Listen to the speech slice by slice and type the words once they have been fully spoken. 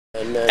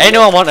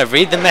Anyone want to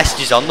read the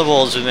messages on the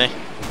walls with me?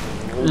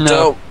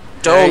 No.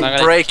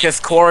 Don't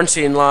breaketh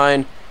quarantine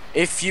line.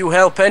 If you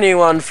help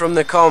anyone from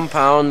the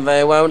compound,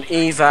 they won't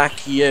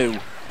evac you.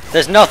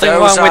 There's nothing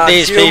wrong with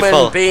these people. Those are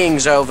human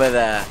beings over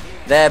there.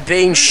 They're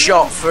being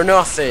shot for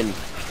nothing.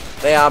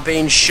 They are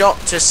being shot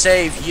to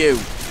save you.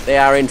 They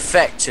are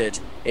infected.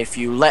 If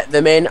you let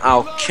them in,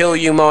 I'll kill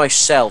you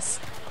myself.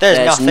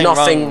 There's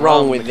nothing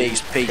wrong with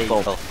these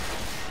people.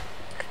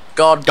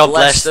 God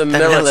bless the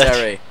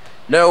military.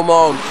 No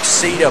more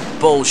Cedar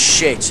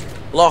bullshit.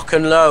 Lock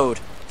and load.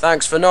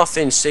 Thanks for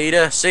nothing,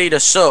 Cedar. Cedar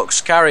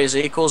sucks. Carriers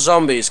equal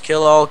zombies.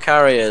 Kill all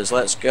carriers.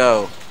 Let's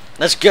go.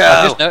 Let's go.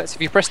 I just noticed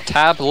if you press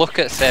tab, look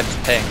at Seb's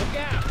ping.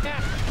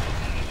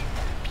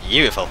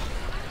 Beautiful.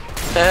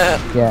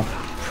 Yeah.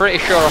 Pretty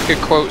sure I could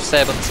quote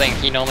Seb on saying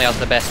he normally has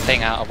the best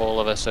ping out of all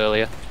of us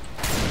earlier.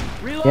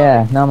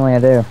 Yeah, normally I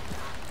do.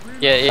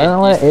 Yeah, I don't know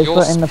what it is,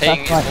 but in the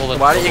ping past, is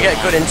why don't you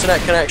get good internet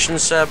connection,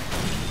 Seb?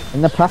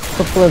 In the past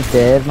couple of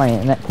days, my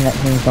internet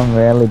connection's gone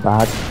really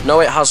bad. No,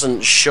 it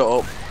hasn't. Shut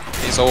up.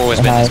 It's always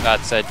been this bad,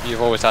 Seb.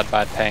 You've always had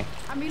bad ping.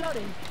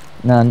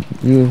 No,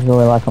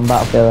 usually like on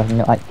Battlefield I can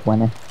get like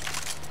 20.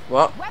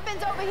 What?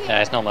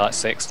 Yeah, it's normally like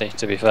 60,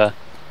 to be fair.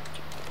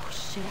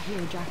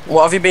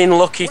 What have you been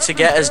lucky to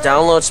get as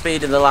download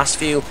speed in the last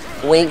few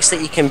weeks that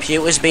your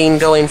computer's been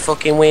going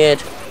fucking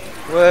weird?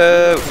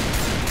 Whoa!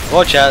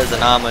 Watch out, there's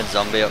an armoured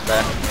zombie up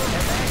there.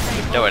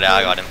 Don't worry,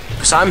 I got him.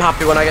 Because I'm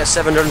happy when I get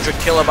 700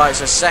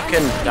 kilobytes a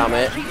second, damn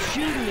it.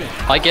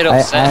 I get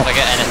upset if I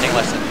get anything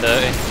less than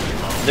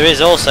 30. There is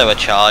also a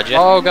charger.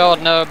 Oh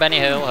god, no, Benny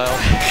Hill, help.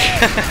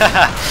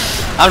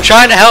 I'm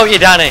trying to help you,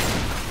 Danny.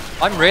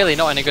 I'm really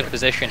not in a good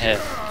position here.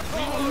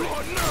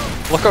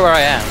 Look at where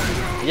I am.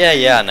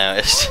 Yeah, I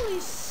noticed.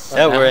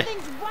 Don't worry.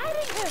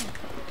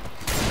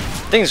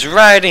 Things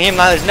riding him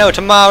like there's no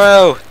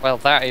tomorrow. Well,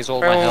 that is all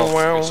my health.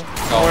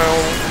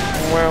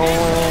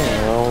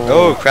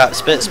 Oh crap,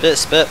 spit.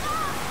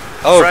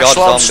 Oh Fresh god,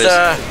 lobster.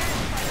 zombies.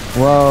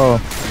 Whoa.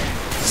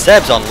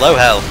 Seb's on low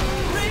health.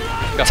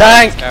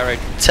 Tank!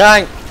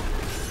 Tank!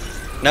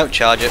 No,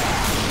 charge it.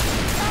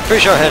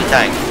 Pretty sure I heard a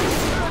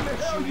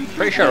tank.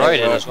 Pretty sure I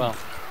did as well.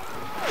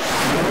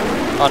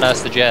 Oh no,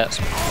 it's the jets.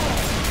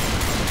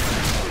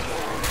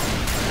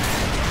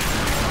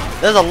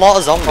 There's a lot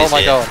of zombies here. Oh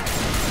my god.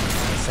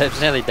 Seb's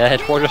nearly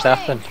dead. What just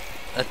happened?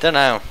 I don't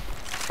know.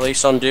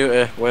 Police on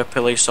duty. We're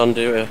police on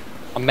duty.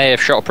 I may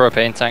have shot a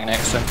propane tank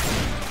next to him.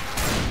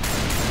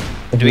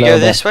 Do we go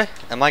this way?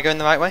 Am I going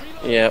the right way?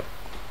 Yep.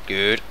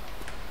 Good.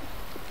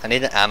 I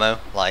need an ammo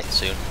light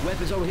soon.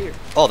 Weapons over here.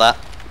 Or that.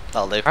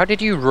 That'll do. How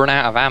did you run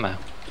out of ammo?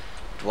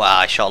 Wow,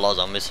 I shot a lot of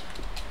zombies.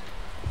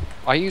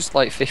 I used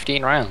like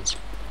 15 rounds.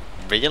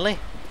 Really?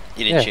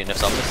 You didn't shoot enough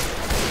zombies?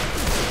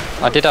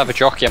 I did have a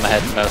jockey on my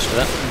head for most of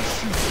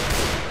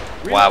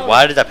it. Wow,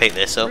 why did I pick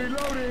this up?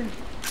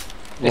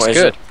 It's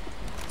good.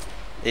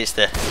 It's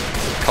the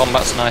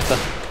combat sniper.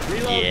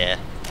 Yeah.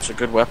 It's a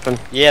good weapon.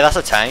 Yeah, that's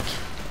a tank.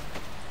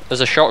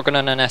 There's a shotgun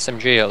and an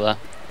SMG up there.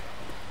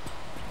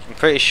 I'm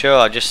pretty sure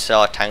I just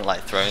saw a tank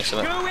like throwing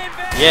something.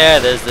 Yeah,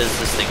 there's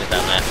this thing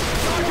down there.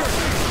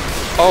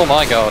 Oh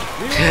my god.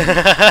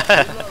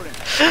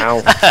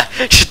 Ow.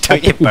 Just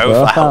took you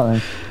both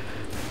out.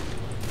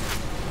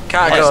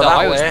 Can't go that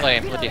I way. was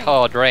playing bloody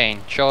hard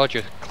rain.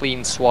 Charger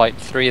clean swipe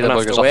 3 of the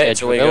buggers off the wait edge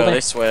till of we the go building.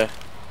 this way.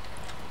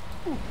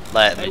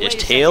 Let me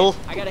just heal.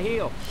 I gotta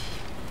heal.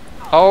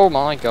 Oh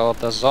my god,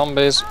 there's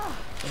zombies.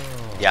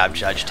 Yeah, I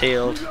just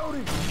healed.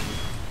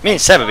 Me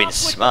and Seb have been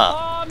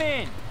smart.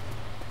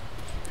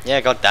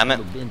 Yeah, god damn it.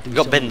 You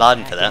got Bin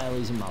Laden for that.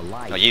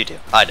 Oh, you do.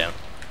 I don't.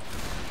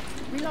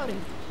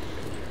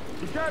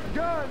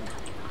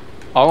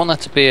 I want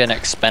that to be an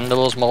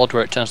Expendables mod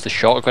where it turns the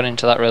shotgun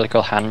into that really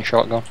cool hand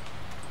shotgun.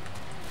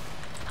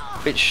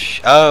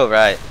 Which? Oh,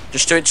 right.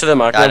 Just do it to the I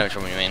Magnum. know which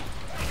one you mean.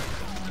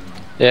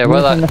 Yeah,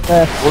 well that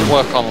wouldn't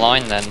work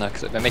online then though,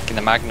 because they're making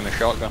the Magnum a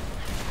shotgun.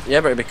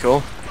 Yeah, but it'd be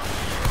cool.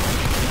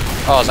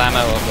 Oh, there's ammo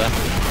up there.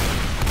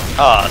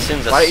 Oh, as soon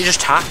as Why don't you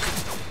just hack?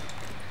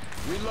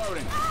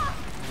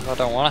 I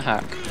don't want to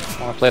hack.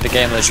 I want to play the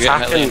game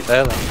legitimately and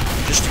fairly.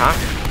 Just hack.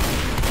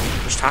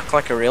 Just hack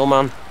like a real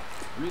man.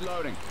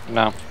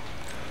 No.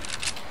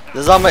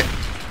 The zombie.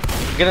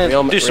 I'm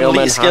gonna do some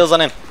elite skills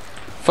on him.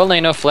 Funnily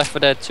enough, Left 4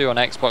 Dead 2 on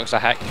Xbox I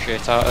hacked the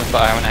shit out of,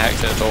 but I haven't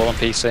hacked it at all on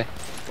PC.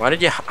 Why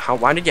did you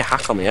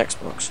hack on the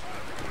Xbox?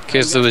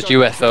 Because there was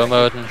UFO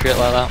mode and shit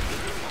like that.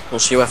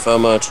 What's UFO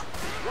mode?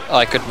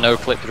 I could no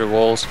clip through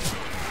walls.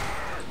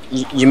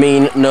 You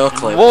mean no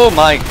clip? Whoa,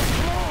 Mike.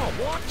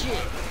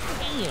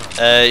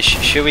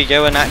 Should we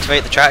go and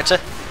activate the tractor?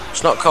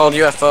 It's not called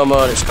UFO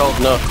mode, it's called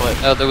no clip.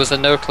 No, there was a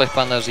no clip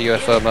and there was a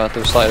UFO mode,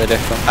 they were slightly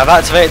different. I've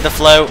activated the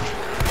float.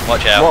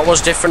 Watch out. What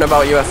was different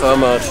about UFO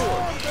mode?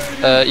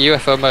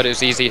 UFO mode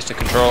is easiest to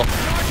control.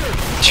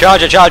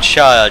 Charge, you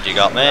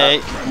got me.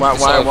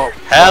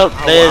 Help,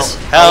 please.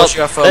 Help,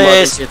 UFO please.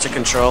 mode easier to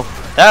control?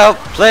 Help,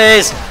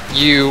 please.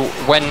 You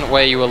went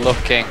where you were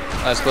looking,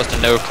 as opposed to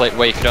no clip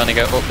where you could only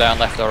go up, down,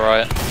 left or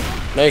right.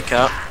 No you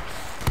can't.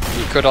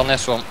 You could on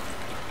this one.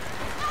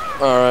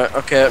 Alright,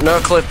 okay, no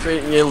clip,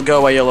 you'll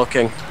go where you're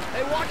looking.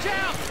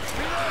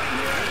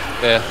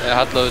 Yeah, it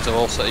had loads of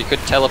also. You could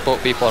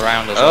teleport people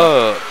around as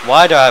well. Oh,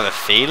 why do I have a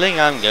feeling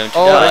I'm going to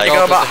Oh, die? did you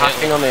go about Does it hit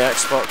hacking on the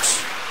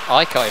Xbox?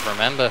 I can't even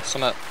remember.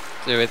 Something to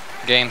do with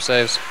game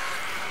saves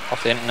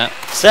off the internet.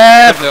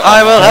 Seb,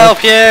 I will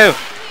help you!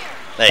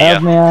 There you Help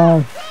go. me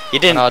out. You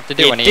didn't, No, to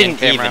do you when Ian didn't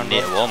came even round,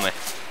 need to though. warn me.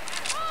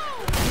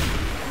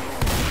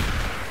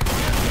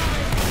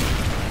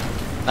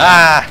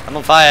 Ah, I'm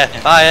on fire,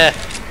 fire!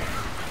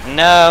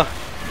 No!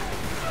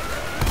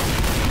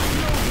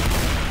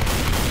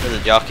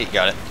 There's a jockey,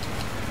 got it.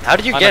 How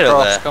did you I'm get up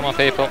across. there? Come on,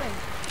 people.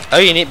 Oh,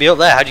 you need to be up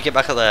there, how'd you get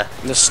back up there?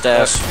 The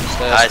stairs.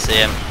 I see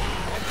him.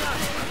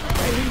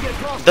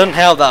 Doesn't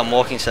help that I'm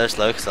walking so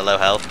slow because of low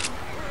health.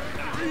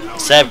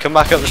 Seb, come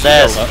back up the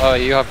stairs. Oh,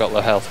 you have got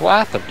low health.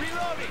 What happened?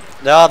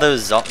 No, there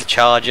was the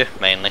charger,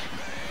 mainly.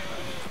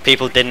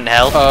 People didn't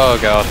help. Oh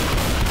god.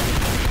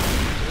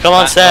 Come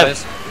on, That Seb.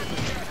 noise.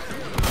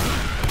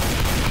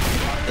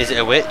 Is it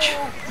a witch?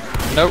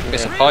 Nope,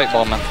 it's a pipe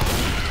bomber.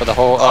 For the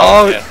whole.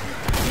 Oh. Yeah.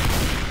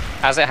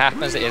 As it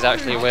happens, it is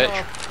actually a witch.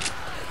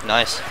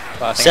 Nice.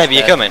 But I think Seb, it's you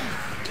dead. coming?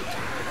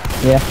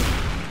 Yeah.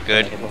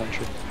 Good.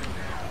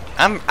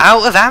 I'm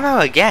out of ammo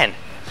again.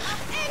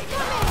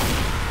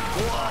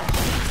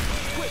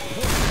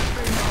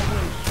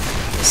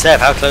 Seb,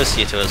 how close are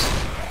you to us?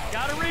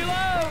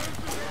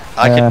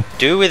 I could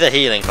do with a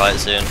healing quite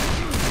soon.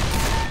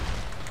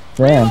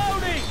 Damn.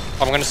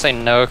 I'm going to say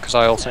no because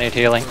I also need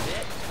healing.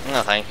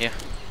 No, thank you.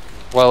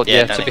 Well, Yeah,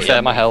 yeah, don't to be need fair,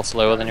 it. my health's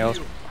lower than yours.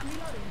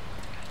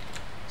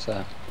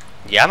 So.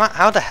 Yeah,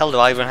 how the hell do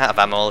I run out of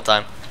ammo all the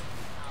time?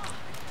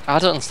 I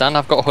don't understand,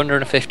 I've got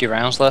 150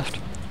 rounds left.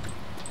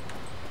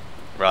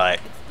 Right.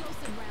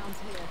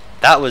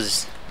 That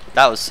was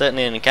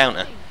certainly an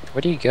encounter.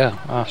 Where do you go?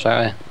 Oh,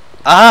 sorry.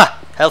 Ah!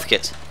 Health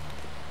kits.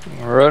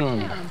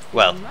 Run.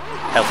 Well,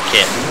 health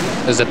kit.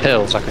 There's the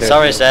pills. I could do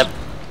Sorry, pills. Seb.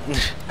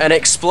 An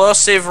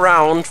explosive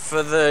round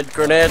for the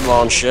grenade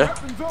launcher.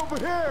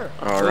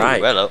 Alright.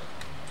 Ooh, well up.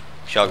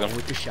 Shotgun.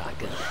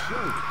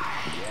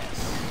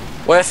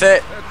 Worth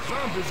it.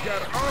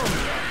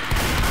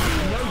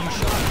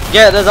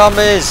 Get the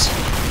zombies!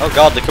 Oh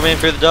god, they're coming in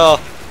through the door.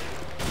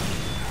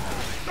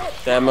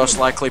 Their most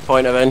likely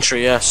point of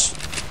entry, yes.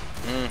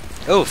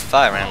 Oh,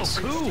 fire rounds.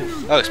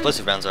 Oh,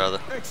 explosive rounds rather.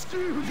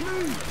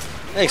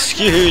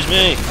 Excuse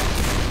me.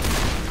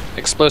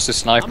 Explosive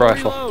sniper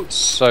rifle.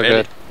 So Really?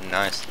 good.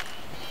 Nice.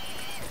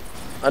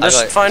 I just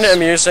got it. find it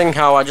amusing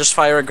how I just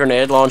fire a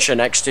grenade launcher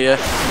next to you,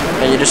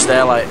 and you're just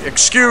there like,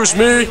 excuse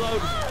me!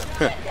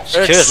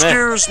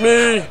 Excuse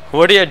me!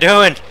 What are you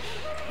doing?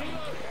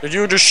 Did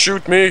you just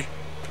shoot me?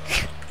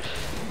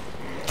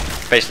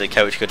 Basically,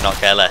 coach could not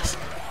care less.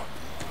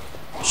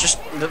 It's just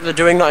that they're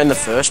doing that in the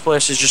first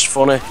place is just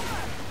funny.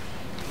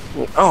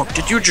 Oh,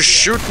 did you just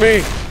shoot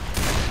me?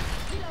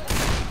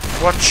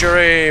 What's your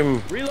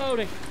aim?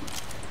 Reloading.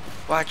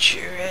 Watch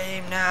your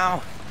aim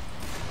now.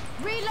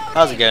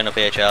 How's it going up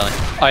here, Charlie?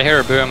 I hear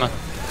a boomer.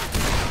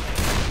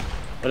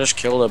 I just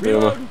killed a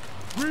boomer.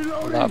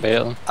 That'll be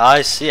it then.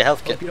 I see a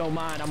health kit. If you don't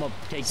mind, I'm gonna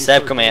take this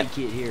Seb, first come here. aid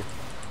kit here.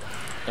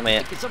 Come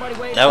here. Can somebody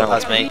wait? No,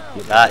 that's me.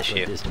 That's Put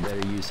you. this to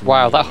better use some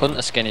Wow, that ammunition.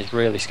 hunter skin is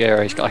really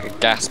scary. He's got like a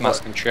gas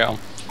mask and shit on.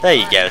 There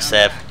you go,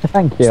 Seb.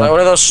 Thank It's like you. one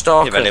of those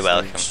stalker You're very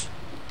welcome. things.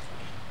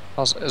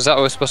 Is that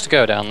where we're supposed to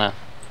go down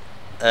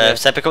there?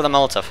 Seb, pick up the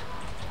Molotov.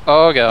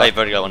 Oh Oh, god. you've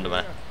already got one down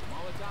there.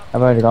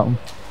 I've already got them.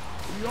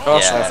 Of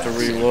course I Yeah. have to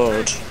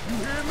reload.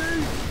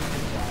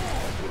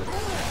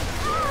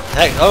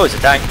 Heck, oh, it's a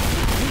tank.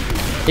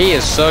 He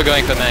is so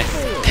going for me.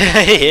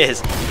 He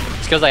is.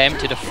 It's because I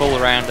emptied a full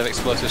round of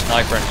explosive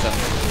sniper into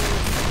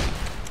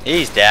him.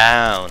 He's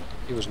down.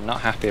 He was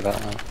not happy about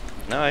that.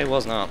 No, he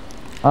was not.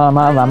 Oh, I'm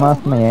out of ammo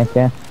for my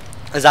AK.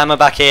 There's ammo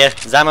back here.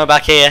 There's ammo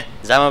back here.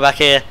 There's ammo back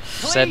here.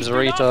 Seb's a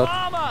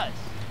retard.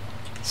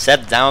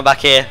 Seb, there's ammo back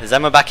here. There's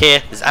ammo back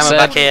here. There's ammo Seb.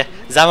 back here.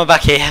 There's ammo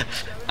back here.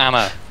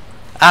 Ammo.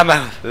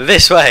 Ammo.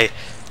 This way.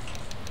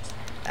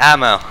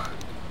 Ammo.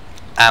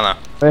 Ammo.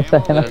 For a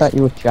second, I There's- thought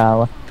you were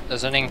Charlie.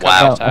 There's an incoming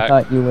Wow. No, I attack.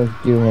 thought you was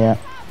Juliet.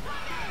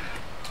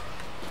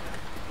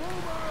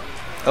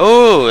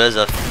 Oh, there's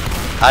a...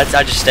 I'd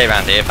just stay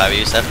around here if I were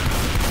you, Seb.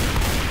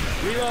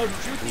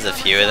 There's a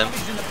few of them.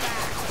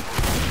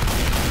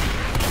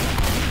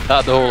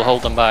 That door will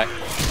hold them back.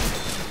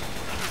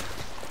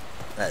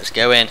 Let's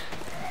go in.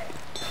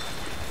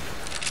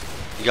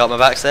 You got my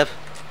back, Seb?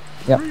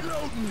 Yep.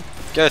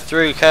 Go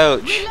through,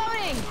 coach.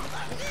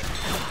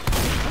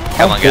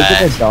 How Come on, big are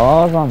guys. the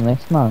doors on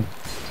this, man?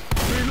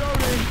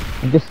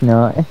 I just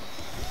noticed.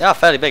 They are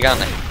fairly big, aren't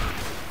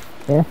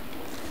they? Yeah.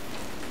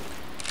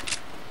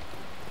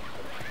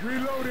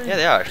 Yeah,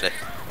 they are actually.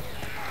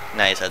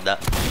 Now you said that.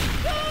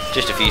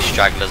 Just a few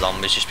straggler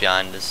zombies just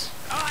behind us.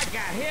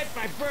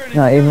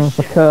 No, even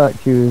for Coach,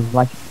 who's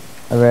like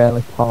a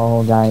really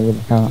tall guy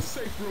with a car.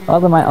 Or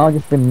they might all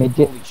just be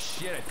midgets. Holy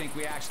shit, I think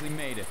we actually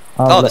made it.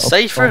 or Oh, the little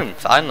safe people. room!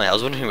 Finally, I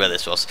was wondering where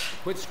this was.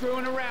 Quit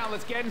screwing around,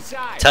 let's get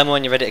inside. Tell me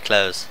when you're ready to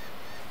close.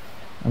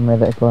 I'm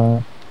ready to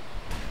close.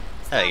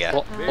 There we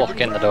go. Block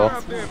in the door.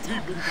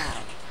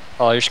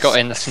 Oh, I just got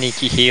in the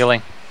sneaky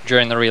healing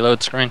during the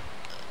reload screen.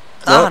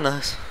 Ah,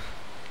 nice.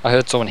 I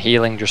heard someone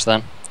healing just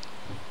then.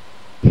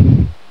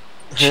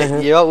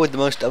 You're out with the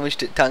most damage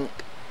to tank.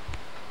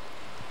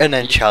 And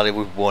then Charlie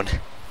with 1.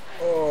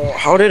 Oh,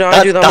 how did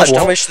I do that much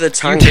damage to the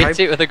tank? You hit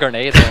it with a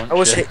grenade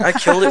launcher. I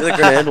killed it with a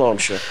grenade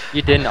launcher.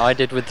 You didn't, I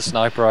did with the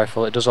sniper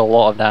rifle. It does a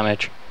lot of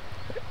damage.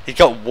 He's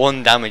got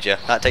 1 damager.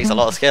 That takes a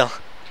lot of skill.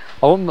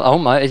 Oh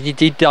my, you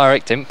did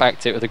direct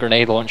impact it with a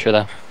grenade launcher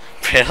though.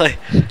 Really?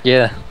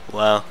 Yeah.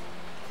 Wow.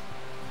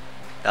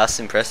 That's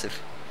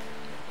impressive.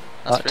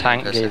 That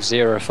tank gave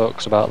 0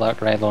 fucks about that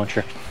grenade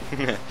launcher.